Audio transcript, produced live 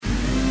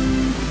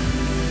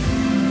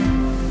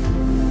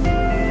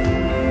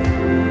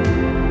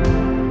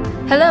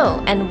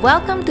Hello, and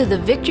welcome to the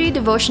Victory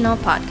Devotional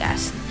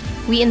Podcast.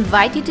 We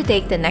invite you to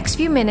take the next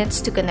few minutes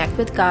to connect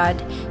with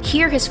God,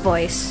 hear His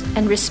voice,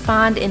 and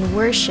respond in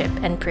worship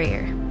and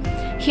prayer.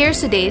 Here's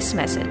today's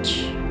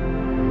message.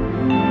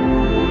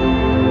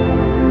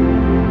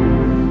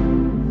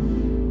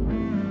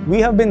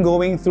 We have been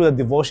going through a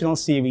devotional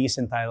series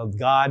entitled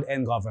God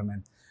and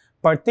Government,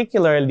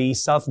 particularly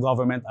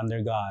self-government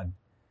under God.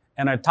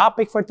 And our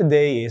topic for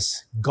today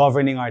is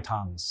governing our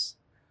tongues.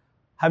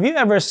 Have you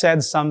ever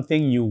said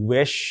something you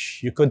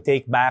wish you could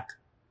take back?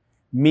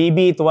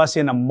 Maybe it was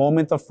in a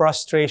moment of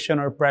frustration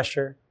or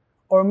pressure,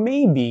 or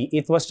maybe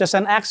it was just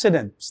an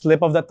accident,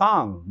 slip of the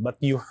tongue, but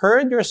you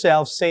heard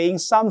yourself saying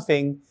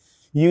something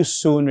you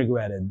soon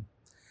regretted.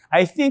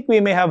 I think we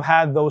may have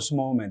had those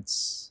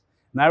moments.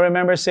 And I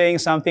remember saying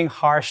something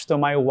harsh to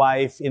my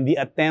wife in the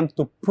attempt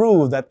to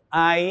prove that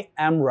I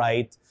am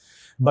right,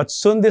 but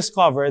soon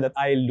discover that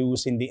I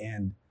lose in the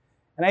end.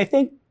 And I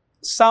think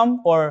some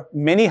or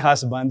many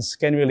husbands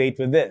can relate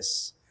with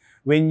this.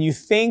 When you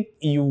think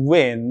you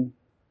win,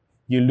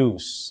 you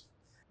lose.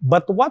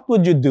 But what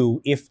would you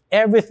do if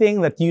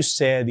everything that you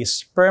said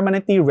is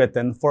permanently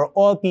written for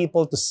all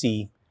people to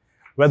see,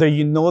 whether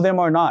you know them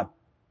or not?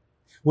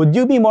 Would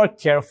you be more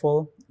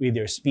careful with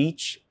your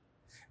speech?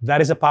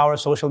 That is the power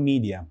of social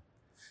media.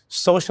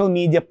 Social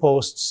media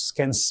posts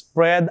can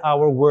spread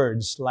our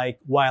words like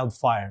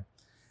wildfire.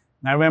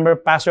 I remember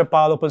Pastor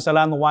Paulo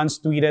Ponsalan once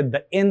tweeted,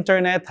 "The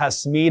internet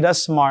has made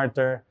us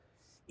smarter.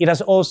 It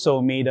has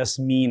also made us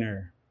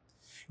meaner."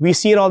 We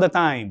see it all the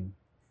time.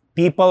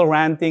 People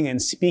ranting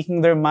and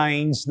speaking their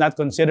minds, not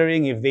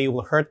considering if they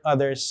will hurt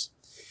others.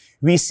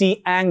 We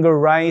see anger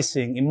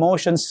rising,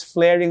 emotions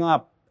flaring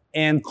up,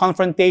 and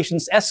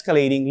confrontations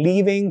escalating,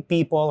 leaving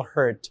people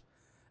hurt,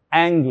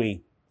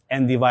 angry,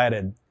 and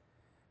divided.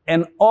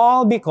 And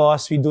all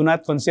because we do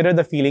not consider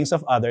the feelings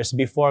of others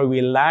before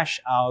we lash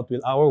out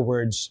with our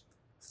words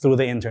through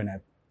the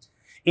internet.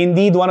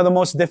 Indeed, one of the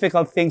most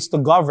difficult things to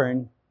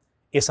govern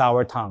is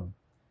our tongue.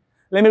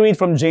 Let me read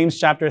from James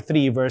chapter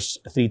 3, verse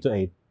 3 to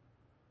 8.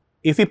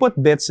 If we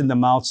put bits in the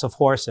mouths of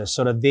horses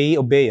so that they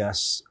obey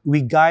us,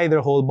 we guide their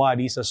whole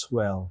bodies as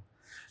well.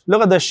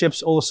 Look at the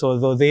ships also,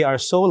 though they are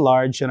so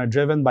large and are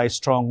driven by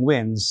strong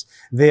winds,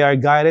 they are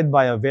guided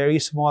by a very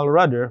small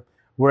rudder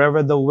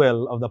wherever the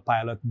will of the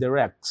pilot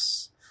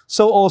directs.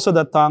 So also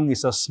the tongue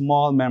is a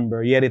small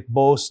member, yet it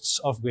boasts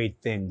of great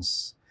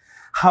things.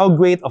 How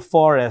great a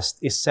forest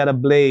is set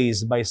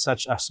ablaze by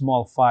such a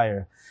small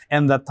fire.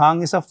 And the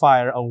tongue is a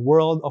fire, a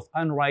world of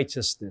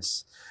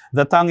unrighteousness.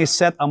 The tongue is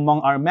set among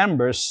our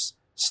members,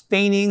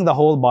 staining the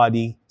whole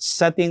body,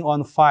 setting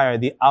on fire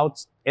the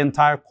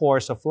entire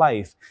course of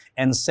life,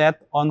 and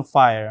set on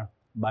fire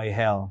by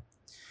hell.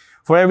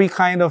 For every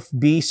kind of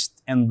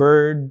beast and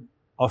bird,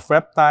 of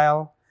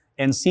reptile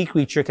and sea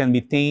creature can be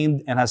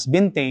tamed and has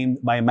been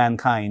tamed by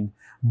mankind,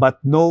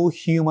 but no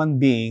human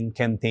being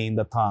can tame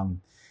the tongue.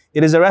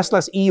 It is a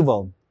restless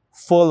evil,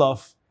 full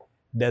of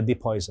deadly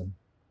poison.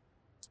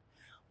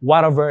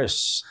 What a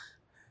verse.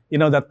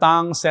 The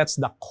tongue sets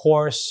the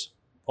course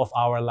of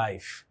our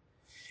life.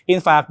 In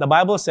fact, the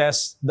Bible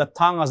says the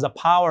tongue has the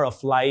power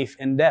of life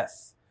and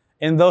death,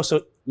 and those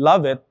who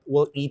love it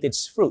will eat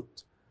its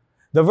fruit.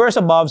 The verse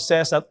above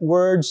says that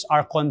words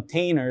are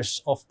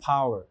containers of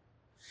power.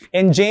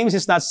 And James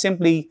is not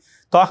simply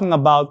talking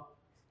about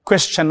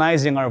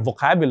Christianizing our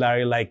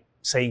vocabulary, like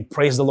saying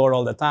praise the Lord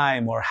all the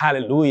time, or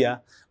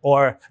hallelujah,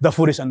 or the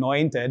food is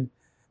anointed.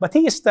 But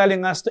he is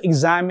telling us to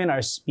examine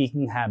our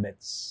speaking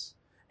habits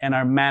and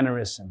our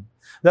mannerism.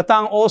 The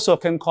tongue also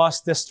can cause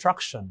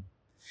destruction.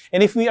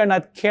 And if we are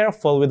not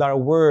careful with our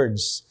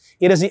words,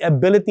 it has the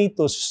ability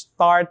to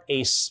start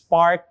a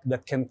spark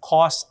that can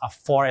cause a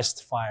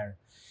forest fire.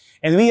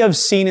 And we have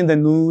seen in the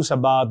news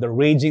about the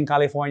raging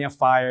California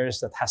fires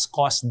that has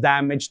caused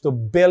damage to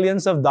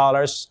billions of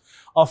dollars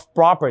of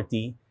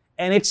property.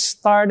 And it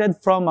started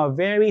from a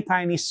very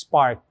tiny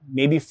spark,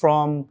 maybe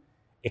from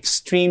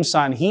extreme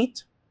sun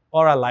heat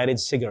or a lighted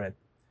cigarette.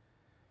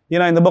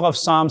 In the book of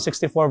Psalm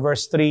 64,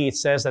 verse 3, it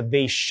says that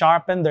they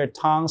sharpen their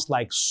tongues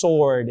like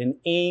sword and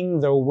aim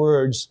their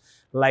words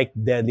like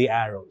deadly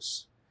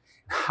arrows.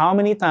 How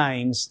many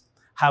times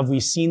have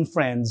we seen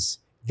friends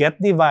get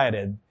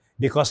divided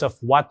because of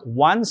what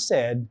one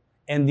said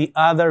and the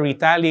other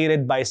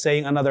retaliated by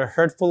saying another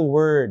hurtful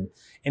word,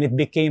 and it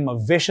became a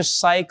vicious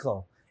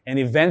cycle, and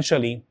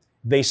eventually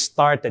they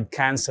started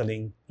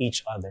canceling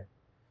each other?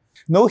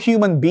 No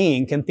human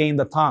being can tame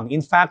the tongue.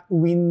 In fact,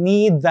 we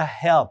need the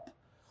help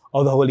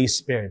of the Holy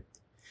Spirit.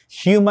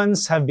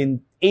 Humans have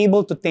been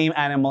able to tame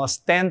animals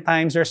 10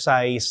 times their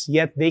size,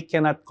 yet they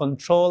cannot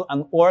control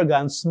an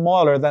organ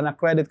smaller than a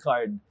credit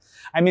card.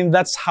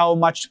 That's how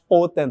much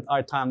potent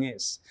our tongue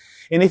is.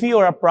 And if you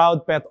are a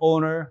proud pet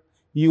owner,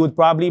 you would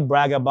probably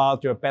brag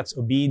about your pet's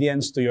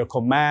obedience to your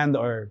command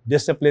or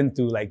discipline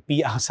to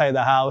pee outside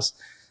the house.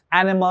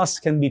 Animals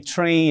can be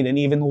trained, and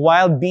even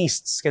wild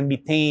beasts can be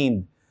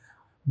tamed.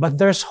 But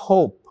there's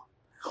hope.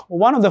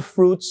 One of the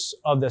fruits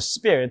of the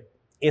Spirit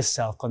is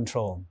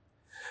self-control.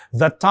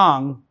 The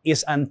tongue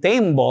is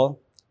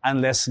untamable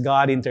unless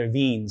God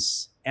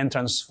intervenes. and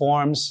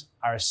transforms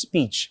our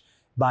speech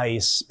by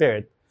His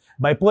Spirit,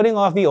 by putting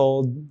off the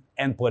old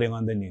and putting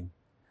on the new.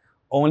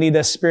 Only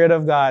the Spirit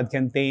of God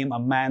can tame a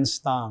man's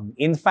tongue.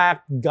 In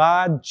fact,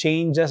 God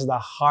changes the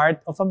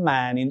heart of a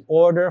man in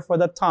order for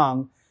the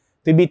tongue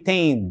to be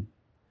tamed.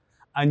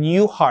 A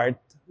new heart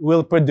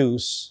will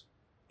produce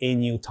a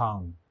new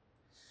tongue.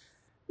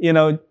 You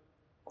know,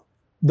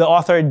 the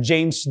author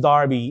James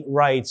Darby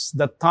writes,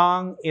 "The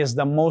tongue is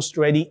the most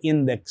ready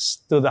index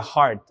to the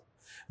heart,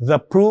 the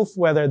proof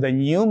whether the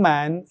new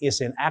man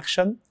is in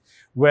action,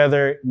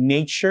 whether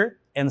nature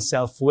and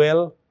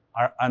self-will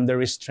are under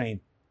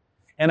restraint."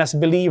 And as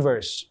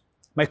believers,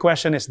 my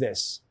question is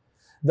this: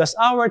 does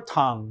our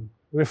tongue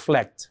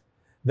reflect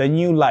the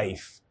new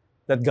life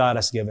that God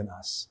has given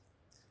us?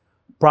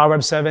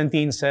 Proverbs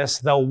 17 says,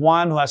 "The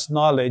one who has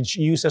knowledge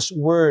uses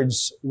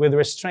words with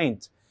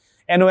restraint,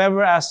 and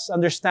whoever has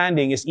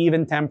understanding is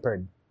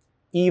even-tempered.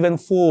 Even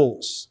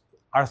fools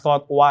are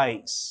thought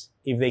wise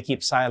if they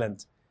keep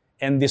silent,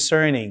 and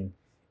discerning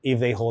if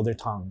they hold their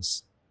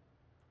tongues."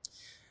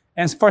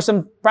 And for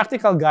some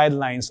practical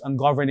guidelines on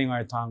governing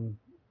our tongue,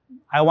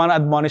 I want to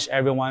admonish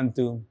everyone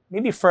to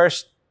maybe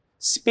first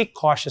speak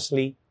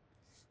cautiously.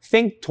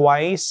 Think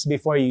twice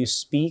before you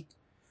speak.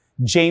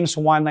 James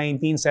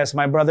 1:19 says,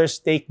 "My brothers,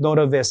 take note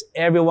of this.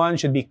 Everyone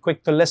should be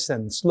quick to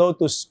listen, slow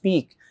to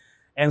speak,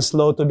 and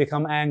slow to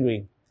become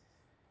angry."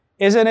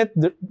 Isn't it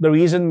the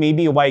reason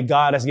maybe why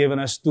God has given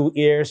us 2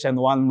 ears and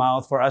 1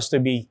 mouth for us to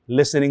be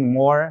listening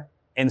more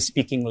and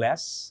speaking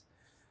less?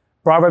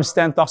 Proverbs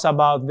 10 talks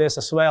about this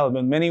as well.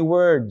 With many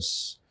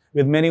words,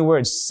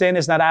 sin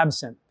is not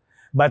absent,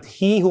 but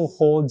he who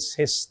holds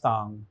his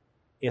tongue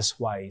is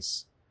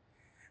wise.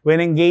 When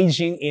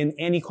engaging in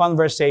any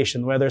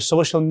conversation, whether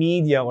social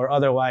media or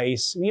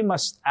otherwise, we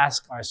must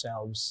ask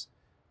ourselves,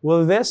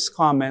 will this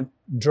comment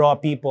draw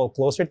people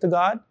closer to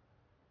God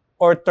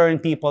or turn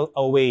people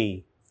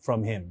away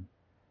from Him?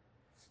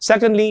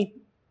 Secondly,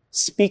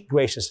 speak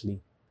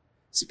graciously.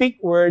 Speak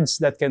words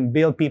that can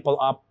build people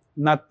up,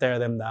 not tear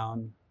them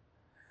down.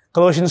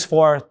 Colossians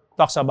 4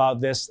 talks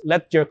about this.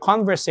 "Let your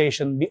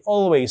conversation be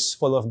always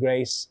full of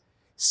grace,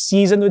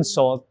 seasoned with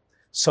salt,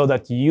 so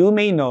that you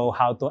may know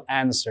how to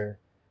answer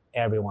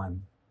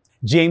everyone."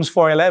 James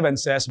 4:11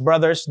 says,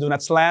 "Brothers, do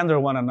not slander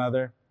one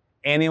another.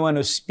 Anyone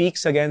who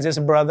speaks against his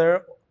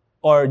brother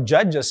or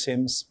judges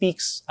him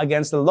speaks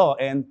against the law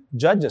and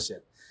judges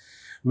it.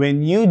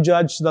 When you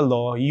judge the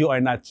law, you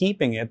are not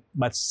keeping it,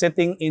 but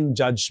sitting in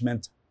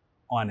judgment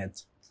on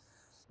it."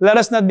 Let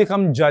us not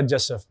become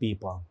judges of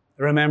people.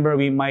 Remember,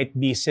 we might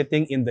be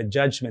sitting in the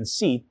judgment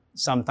seat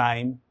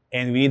sometime,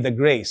 and we need the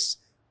grace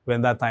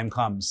when that time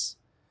comes.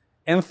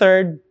 And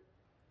third,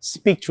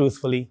 speak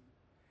truthfully.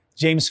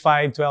 James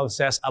 5:12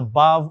 says,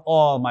 "Above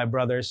all, my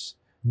brothers,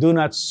 do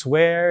not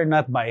swear,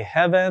 not by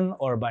heaven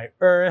or by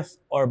earth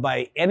or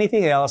by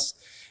anything else.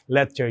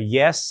 Let your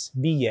yes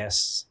be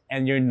yes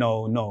and your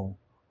no, no,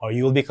 or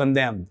you will be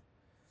condemned."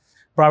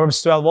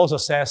 Proverbs 12 also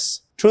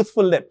says,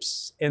 "Truthful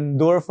lips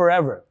endure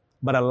forever,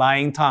 but a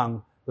lying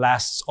tongue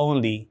lasts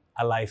only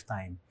a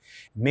lifetime."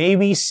 May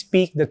we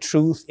speak the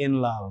truth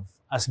in love.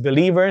 As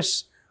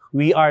believers,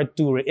 we are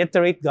to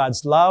reiterate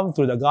God's love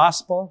through the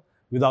gospel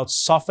without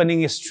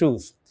softening His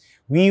truth.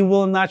 We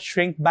will not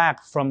shrink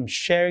back from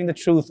sharing the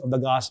truth of the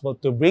gospel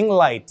to bring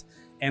light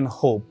and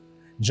hope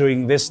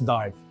during this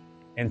dark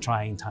and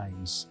trying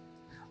times.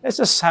 Let's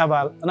just have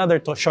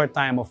another short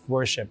time of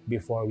worship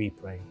before we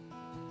pray.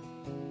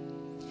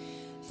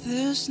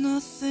 There's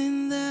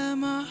nothing that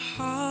my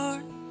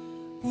heart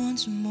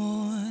wants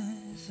more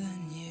than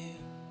you.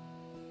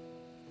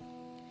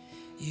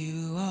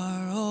 You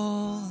are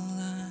all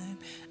I'm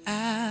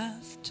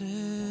after.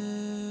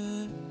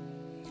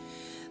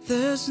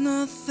 There's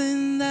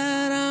nothing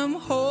that I'm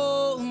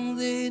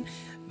holding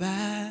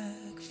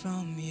back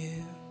from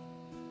you.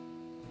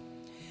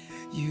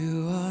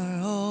 You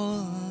are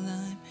all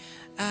I'm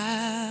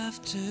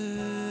after.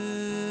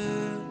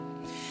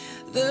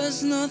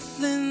 There's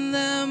nothing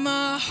that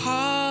my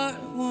heart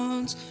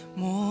wants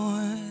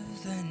more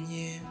than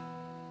you.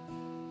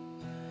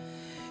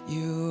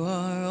 You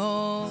are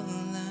all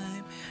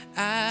I'm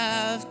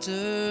after.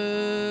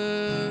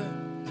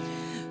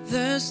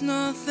 There's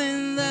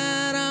nothing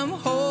that I'm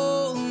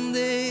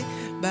holding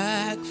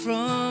back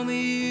from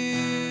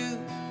you.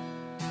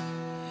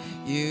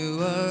 You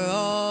are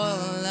all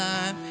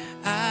I'm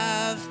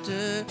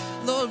after.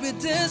 Lord, we're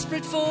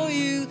desperate for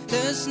you.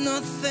 There's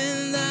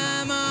nothing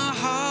that my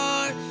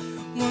heart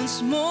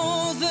wants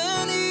more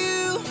than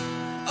you.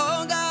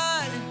 Oh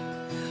God,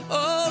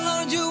 oh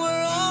Lord, you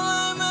are all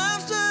I'm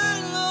after,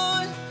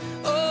 Lord.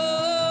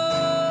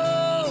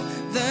 Oh,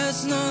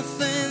 there's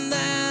nothing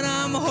that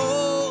I'm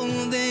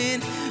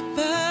holding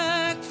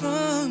back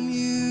from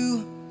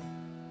you.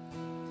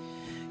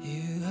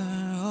 You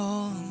are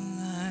all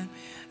I'm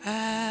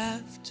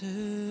after.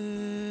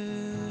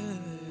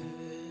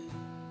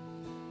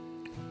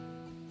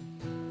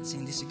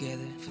 Sing this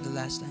together for the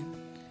last time.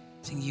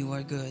 Sing, you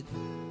are good.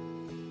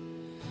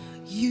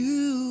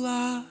 You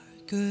are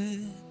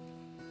good.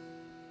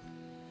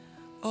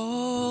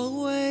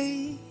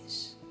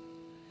 Always.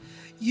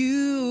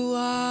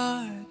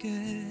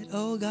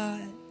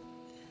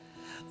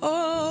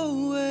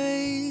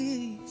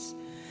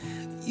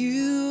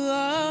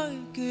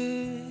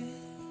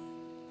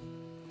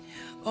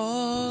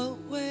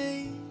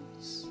 always.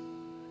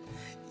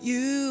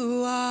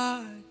 You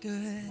are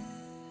good,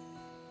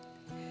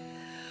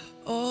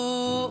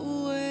 always.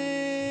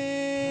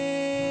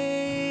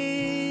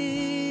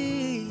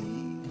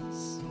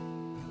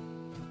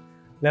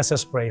 Let's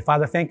just pray.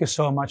 Father, thank you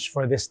so much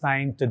for this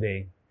time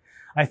today.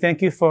 I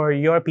thank you for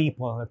your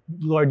people.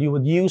 Lord, you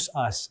would use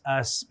us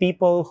as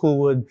people who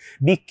would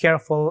be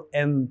careful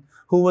and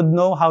who would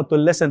know how to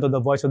listen to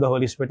the voice of the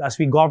Holy Spirit as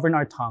we govern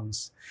our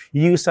tongues.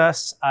 Use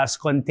us as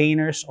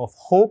containers of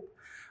hope,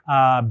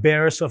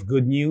 bearers of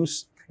good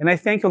news. And I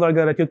thank you, Lord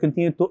God, that you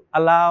continue to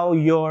allow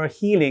your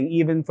healing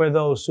even for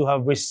those who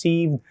have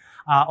received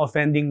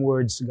offending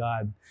words,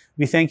 God.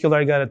 We thank you,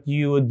 Lord God, that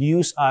you would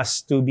use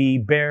us to be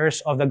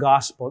bearers of the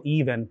gospel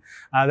even,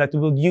 that we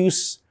will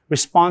use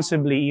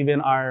responsibly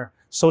even our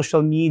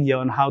social media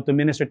on how to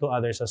minister to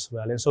others as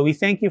well. And so we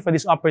thank you for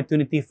this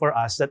opportunity for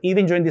us that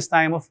even during this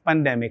time of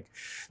pandemic,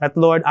 that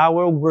Lord,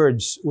 our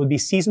words would be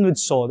seasoned with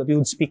salt, that we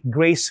would speak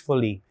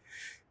gracefully,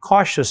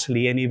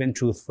 cautiously, and even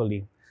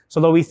truthfully.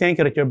 So Lord, we thank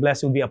you that your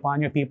blessing will be upon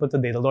your people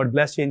today. The Lord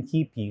bless you and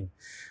keep you.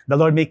 The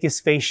Lord make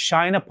his face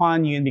shine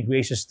upon you and be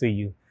gracious to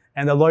you.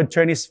 And the Lord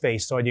turn his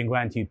face toward you and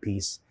grant you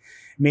peace.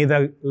 May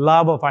the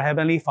love of our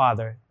Heavenly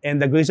Father and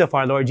the grace of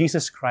our Lord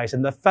Jesus Christ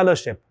and the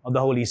fellowship of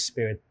the Holy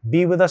Spirit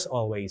be with us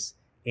always.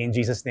 In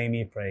Jesus' name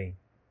we pray.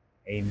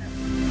 Amen.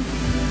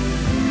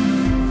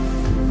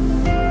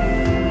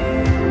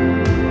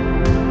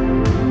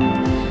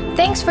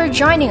 Thanks for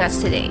joining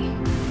us today.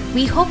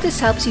 We hope this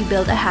helps you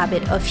build a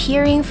habit of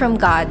hearing from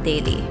God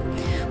daily.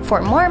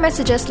 For more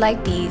messages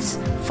like these,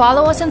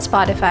 follow us on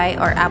Spotify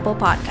or Apple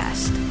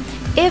Podcast.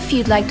 If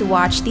you'd like to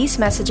watch these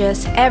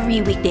messages every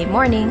weekday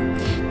morning,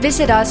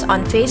 visit us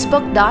on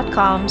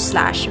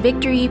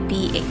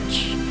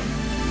facebook.com/victoryph.